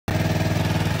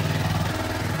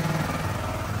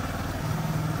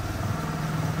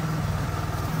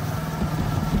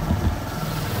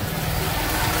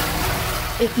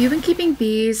If you've been keeping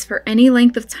bees for any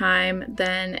length of time,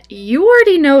 then you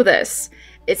already know this.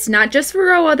 It's not just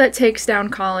varroa that takes down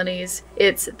colonies,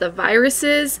 it's the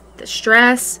viruses, the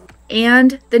stress,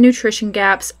 and the nutrition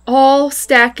gaps all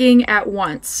stacking at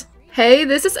once. Hey,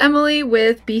 this is Emily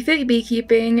with BeFit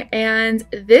Beekeeping, and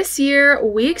this year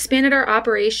we expanded our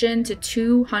operation to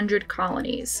 200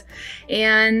 colonies.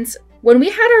 And when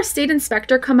we had our state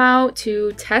inspector come out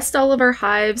to test all of our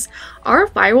hives, our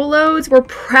viral loads were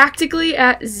practically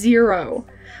at 0.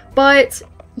 But,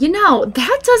 you know,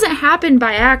 that doesn't happen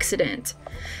by accident.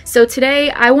 So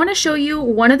today I want to show you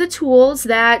one of the tools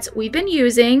that we've been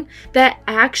using that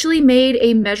actually made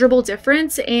a measurable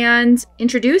difference and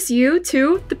introduce you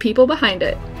to the people behind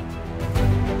it.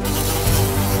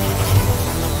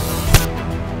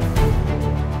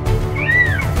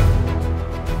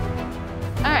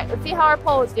 Let's see how our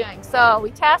poll is doing. So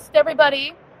we tasked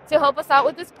everybody to help us out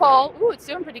with this poll. Ooh, it's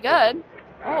doing pretty good.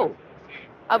 Oh,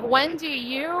 of when do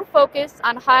you focus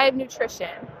on hive nutrition?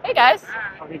 Hey guys,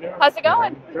 how's it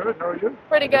going? Good, how are you?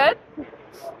 Pretty good.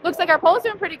 Looks like our poll's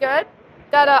doing pretty good.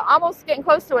 Got almost getting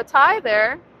close to a tie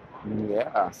there.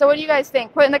 Yeah. So what do you guys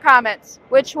think? Put in the comments.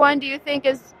 Which one do you think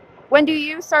is, when do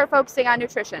you start focusing on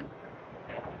nutrition?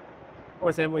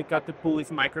 Was then we got the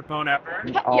police microphone ever.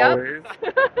 Always.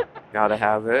 Gotta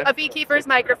have it. A beekeeper's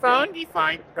microphone. Be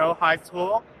fine. Go high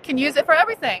school. Can use it for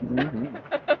everything. Mm-hmm.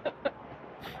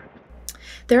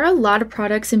 There are a lot of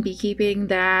products in beekeeping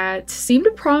that seem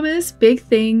to promise big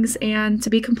things, and to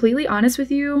be completely honest with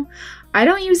you, I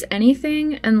don't use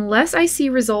anything unless I see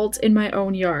results in my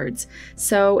own yards.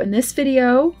 So in this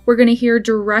video, we're going to hear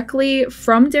directly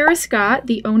from Dara Scott,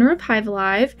 the owner of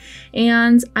HiveAlive,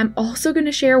 and I'm also going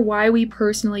to share why we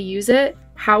personally use it,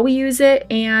 how we use it,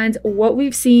 and what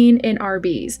we've seen in our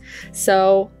bees.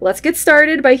 So let's get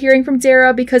started by hearing from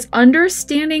Dara, because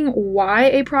understanding why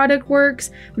a product works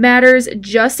matters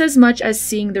just as much as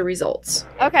seeing the results.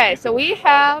 Okay, so we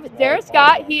have Dara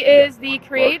Scott. He is the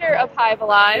creator of Hive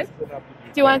Alive.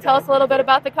 Do you want to tell us a little bit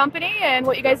about the company and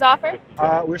what you guys offer?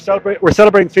 We're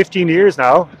celebrating 15 years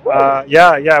now.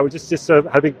 We just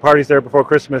had big parties there before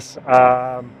Christmas.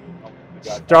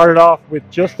 Started off with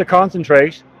just the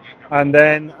concentrate, and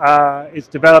then it's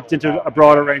developed into a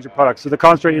broader range of products. So the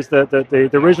concentrate is the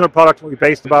original product we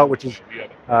based about, which is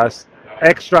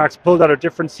extracts pulled out of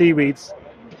different seaweeds,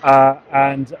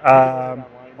 and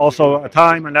also a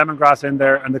thyme and lemongrass in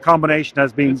there. And the combination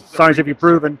has been scientifically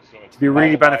proven to be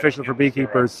really beneficial for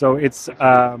beekeepers. So it's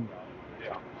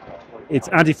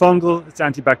antifungal, it's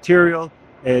antibacterial,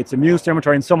 it's immune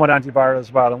stimulatory, and somewhat antiviral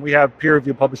as well. And we have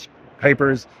peer-reviewed published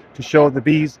papers to show the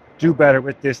bees do better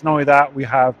with this. Not only that, we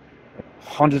have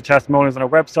hundreds of testimonials on our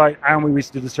website, and we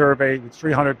recently did a survey with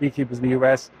 300 beekeepers in the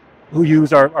US who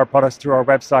use our products through our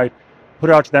website, put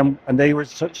it out to them, and they were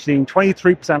seeing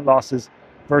 23% losses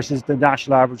versus the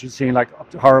national average is seeing like up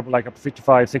to horrible, like up to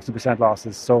 55, 60%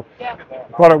 losses. So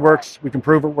the product works, we can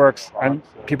prove it works, and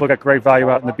people get great value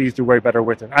out, and the bees do way better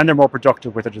with it, and they're more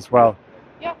productive with it as well.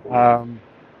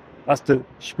 That's the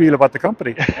spiel about the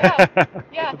company.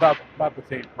 Yeah. about the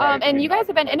thing. And you guys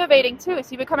have been innovating too.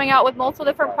 So you've been coming out with multiple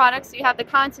different products. So you have the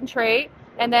concentrate,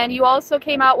 and then you also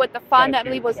came out with the fun that I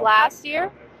believe was last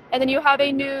year. And then you have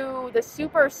the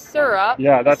super syrup.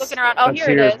 Yeah, that's looking around. Oh, here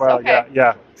it is. Well. Okay.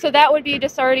 Yeah. So that would be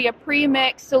just already a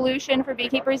pre-mixed solution for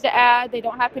beekeepers to add. They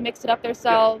don't have to mix it up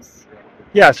themselves.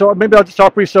 Yeah. So maybe I'll just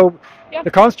talk briefly. So the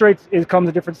concentrate comes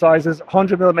in different sizes.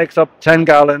 100 ml makes up 10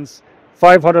 gallons.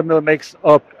 500 ml makes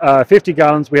up 50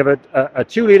 gallons. We have a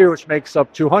 2 liter which makes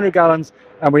up 200 gallons,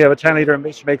 and we have a 10 liter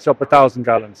which makes up 1,000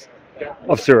 gallons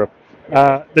of syrup.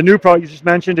 The new product you just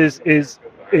mentioned is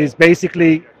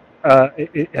basically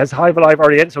it has HiveAlive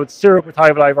already in it, so it's syrup with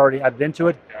HiveAlive already added into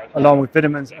it, along with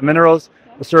vitamins and minerals.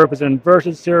 The syrup is an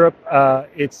inverted syrup.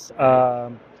 It's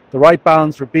the right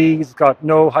balance for bees. It's got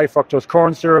no high fructose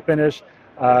corn syrup in it,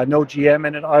 no GM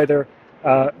in it either.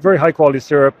 Very high quality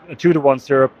syrup, a 2-to-1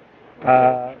 syrup.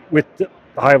 With the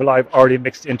HiveAlive already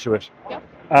mixed into it.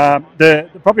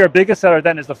 Probably our biggest seller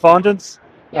then is the fondants.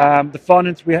 The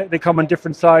fondants, they come in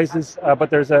different sizes, but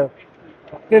there's a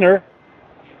thinner.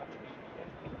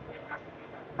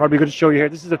 Probably good to show you here.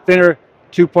 This is a thinner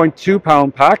 2.2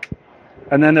 pound pack,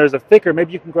 and then there's a thicker.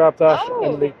 Maybe you can grab that.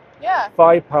 Emily. Yeah.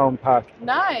 5 pound pack.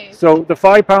 Nice. So the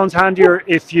 5 pounds handier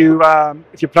if you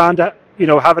plan to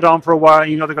have it on for a while.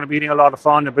 You know they're going to be eating a lot of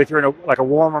fondant, but if you're in a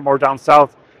warmer, more down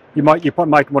south, you might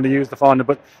want to use the fondant,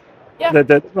 but you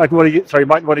might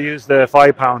want to use the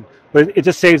 5 pound, but it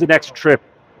just saves an extra trip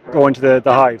going to the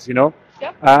hives,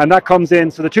 and that comes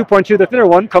in. So the 2.2, the thinner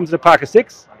one, comes in a pack of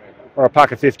 6 or a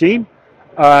pack of 15,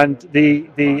 and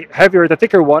the heavier, the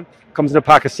thicker one comes in a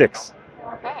pack of 6.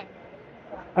 Okay.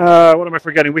 What am I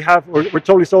forgetting? We're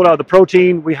totally sold out of the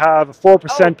protein. We have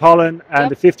 4% pollen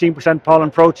and the 15%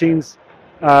 pollen proteins.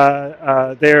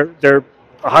 They're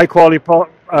a high quality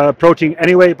protein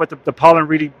anyway, but the pollen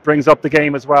really brings up the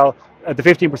game as well. The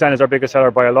 15% is our biggest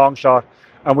seller by a long shot.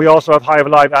 And we also have Hive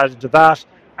Alive added to that.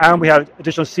 And we have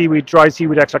additional dry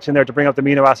seaweed extracts in there to bring up the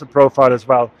amino acid profile as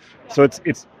well. So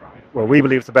it's well, we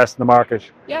believe it's the best in the market.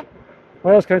 Yeah.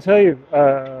 What else can I tell you?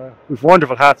 We've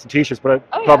wonderful hats and t-shirts, but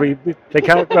they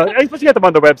can't. Well, I'm supposed to get them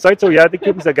on the website, so yeah, the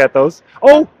people will get those.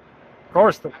 Oh, of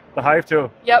course, the Hive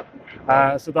tool. Yep.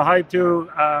 So the Hive tool,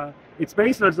 it's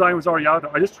based on the design was already out.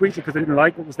 I just tweaked it because I didn't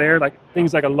like what was there, like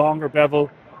things like a longer bevel,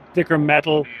 thicker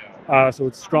metal, so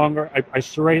it's stronger. I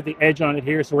serrated the edge on it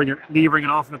here, so when you're levering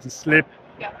it off, it doesn't slip.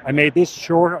 Yeah. I made this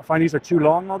short. I find these are too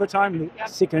long all the time,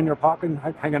 sticking in your pocket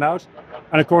and hanging out.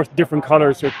 And of course, different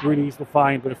colors, so it's really easy to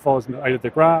find when it falls in either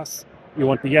the grass. You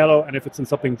want the yellow, and if it's in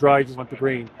something dry, you want the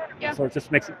green. Yeah. So it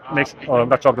just makes. Oh, I'm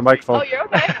not dropping the microphone. Oh, you're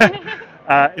okay.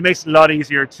 It makes it a lot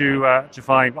easier to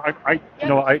find.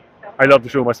 I love the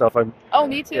tool myself.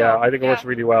 Me too. Yeah, I think it works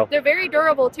really well. They're very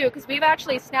durable too, because we've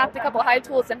actually snapped a couple of Hive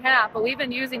tools in half, but we've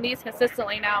been using these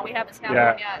consistently now. We haven't snapped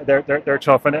them yet. They're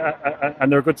tough,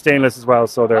 and they're good stainless as well,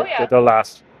 so they'll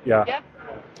last. Yeah.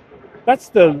 That's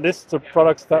the list of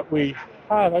products that we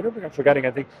have. I don't think I'm forgetting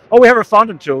anything. Oh, we have our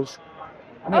fondant tools.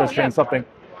 I'm going to show you something.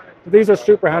 So these are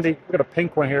super handy. We've got a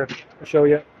pink one here to show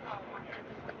you.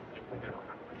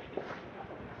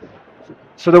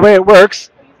 So the way it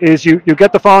works is you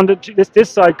get the fondant, this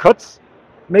side cuts,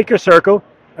 make your circle,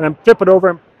 and then flip it over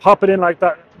and pop it in like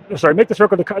that. Sorry, make the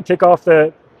circle to take off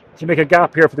to make a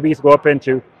gap here for the bees to go up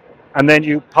into, and then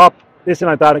you pop this in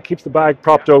like that. It keeps the bag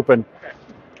propped open.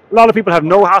 A lot of people have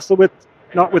no hassle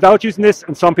without using this,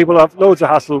 and some people have loads of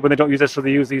hassle when they don't use this, so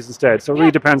they use these instead. So it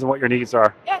really depends on what your needs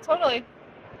are. Yeah, totally.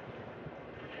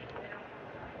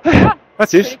 Yeah,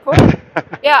 that's it. Pretty cool.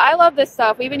 Yeah, I love this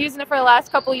stuff. We've been using it for the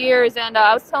last couple of years, and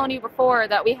I was telling you before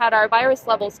that we had our virus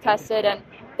levels tested, and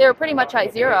they were pretty much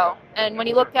at 0. And when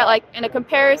you look at, like, in a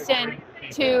comparison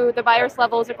to the virus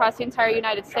levels across the entire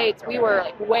United States, we were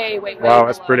like way wow, below.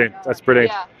 That's brilliant. That's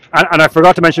brilliant. Yeah. And I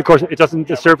forgot to mention, of course,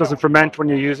 the syrup doesn't ferment when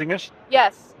you're using it.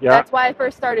 Yes, yeah. That's why I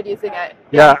first started using it.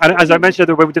 Yeah, and as I mentioned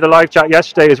when we did a live chat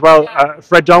yesterday as well,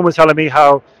 Fred Dunn was telling me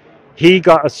how he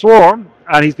got a swarm,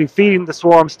 and he's been feeding the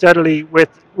swarm steadily with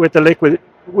the liquid,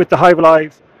 with the Hive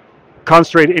Alive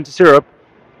concentrated into syrup,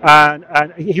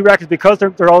 and he reckons because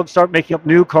they're all start making up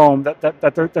new comb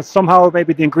that somehow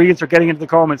maybe the ingredients are getting into the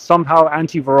comb and somehow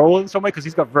anti-varroa in some way, because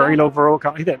he's got very low varroa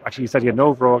count. He said he had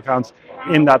no varroa counts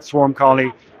in that swarm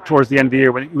colony towards the end of the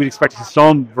year, when you would expect to see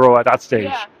some varroa at that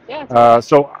stage.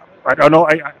 So I don't know.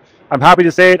 I'm happy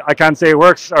to say it. I can't say it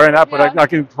works or that, but I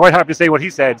can quite happy to say what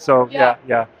he said. So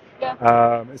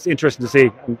it's interesting to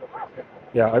see.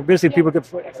 Obviously people could,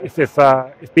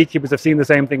 if beekeepers have seen the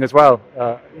same thing as well,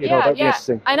 that'd be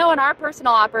interesting. I know in our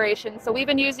personal operation, so we've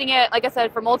been using it, like I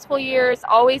said, for multiple years,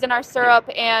 always in our syrup.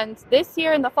 And this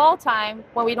year in the fall time,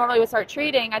 when we normally would start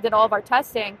treating, I did all of our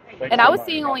testing, and I was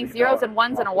seeing only 0s and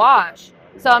 1s in a wash.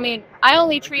 So I mean, I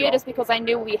only treated just because I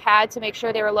knew we had to make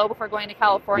sure they were low before going to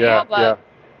California.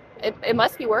 It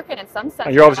must be working in some sense.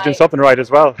 And you're obviously doing something right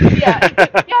as well.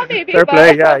 Maybe. Fair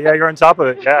play. You're on top of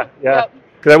it.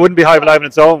 Because I wouldn't be Hive Alive on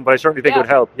its own, but I certainly think it would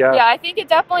help. Yeah, I think it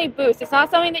definitely boosts. It's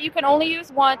not something that you can only use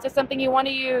once. It's something you want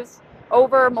to use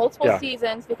over multiple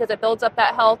seasons, because it builds up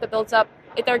that health. It builds up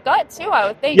their gut too, I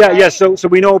would think. So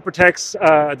we know it protects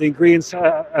the ingredients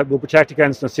will protect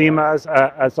against nosemas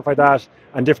and stuff like that,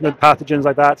 and different pathogens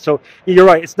like that. So you're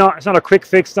right. It's not a quick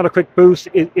fix. It's not a quick boost.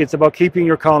 It's about keeping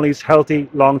your colonies healthy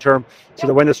long term, so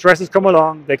that when the stresses come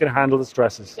along, they can handle the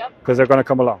stresses, because they're going to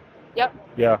come along.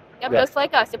 Just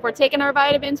like us. If we're taking our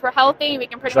vitamins, we're healthy. We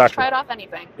can pretty much fight off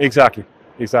anything. Exactly.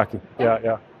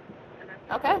 Yeah.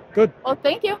 Okay. Good. Well,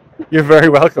 thank you. You're very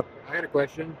welcome. I got a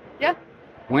question. Yeah.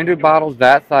 When do bottles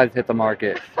that size hit the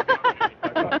market?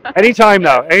 Anytime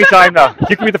now. You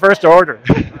can be the first to order.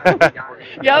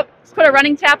 Yep. Just put a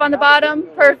running tap on the bottom.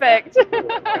 Perfect.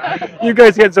 You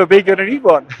guys get so big, you're gonna need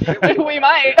one. We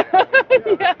might.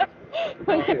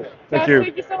 Thank you.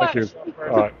 Thank you so much.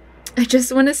 All right. I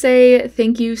just want to say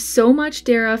thank you so much,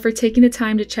 Dara, for taking the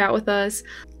time to chat with us,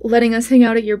 letting us hang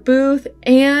out at your booth,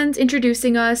 and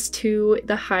introducing us to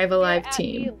the Hive Alive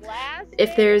team.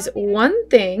 If there's one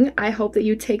thing I hope that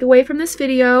you take away from this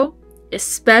video,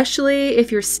 especially if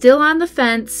you're still on the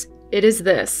fence, it is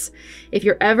this. If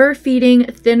you're ever feeding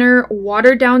thinner,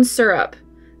 watered down syrup,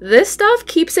 this stuff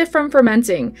keeps it from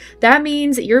fermenting. That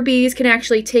means your bees can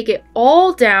actually take it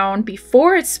all down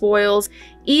before it spoils,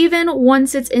 even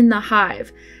once it's in the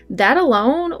hive. That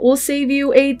alone will save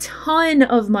you a ton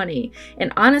of money.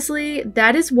 And honestly,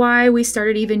 that is why we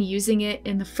started even using it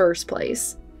in the first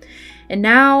place. And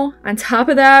now, on top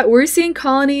of that, we're seeing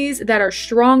colonies that are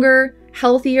stronger,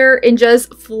 healthier, and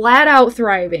just flat out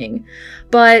thriving.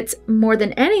 But more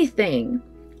than anything,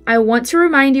 I want to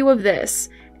remind you of this.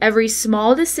 Every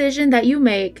small decision that you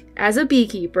make as a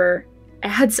beekeeper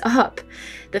adds up.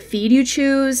 The feed you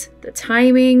choose, the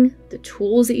timing, the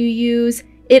tools that you use,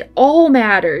 it all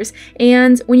matters.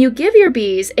 And when you give your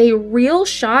bees a real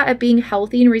shot at being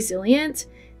healthy and resilient,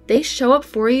 they show up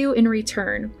for you in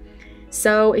return.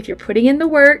 So if you're putting in the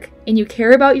work and you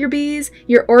care about your bees,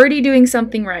 you're already doing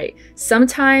something right.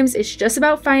 Sometimes it's just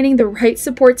about finding the right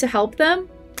support to help them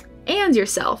and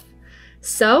yourself.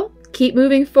 So keep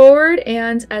moving forward,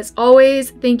 and as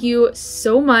always, thank you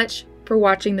so much for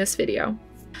watching this video.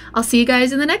 I'll see you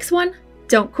guys in the next one.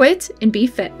 Don't quit and be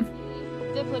fit.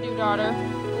 Diplodocus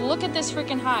daughter, look at this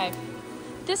freaking hive.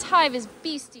 This hive is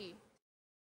beastie.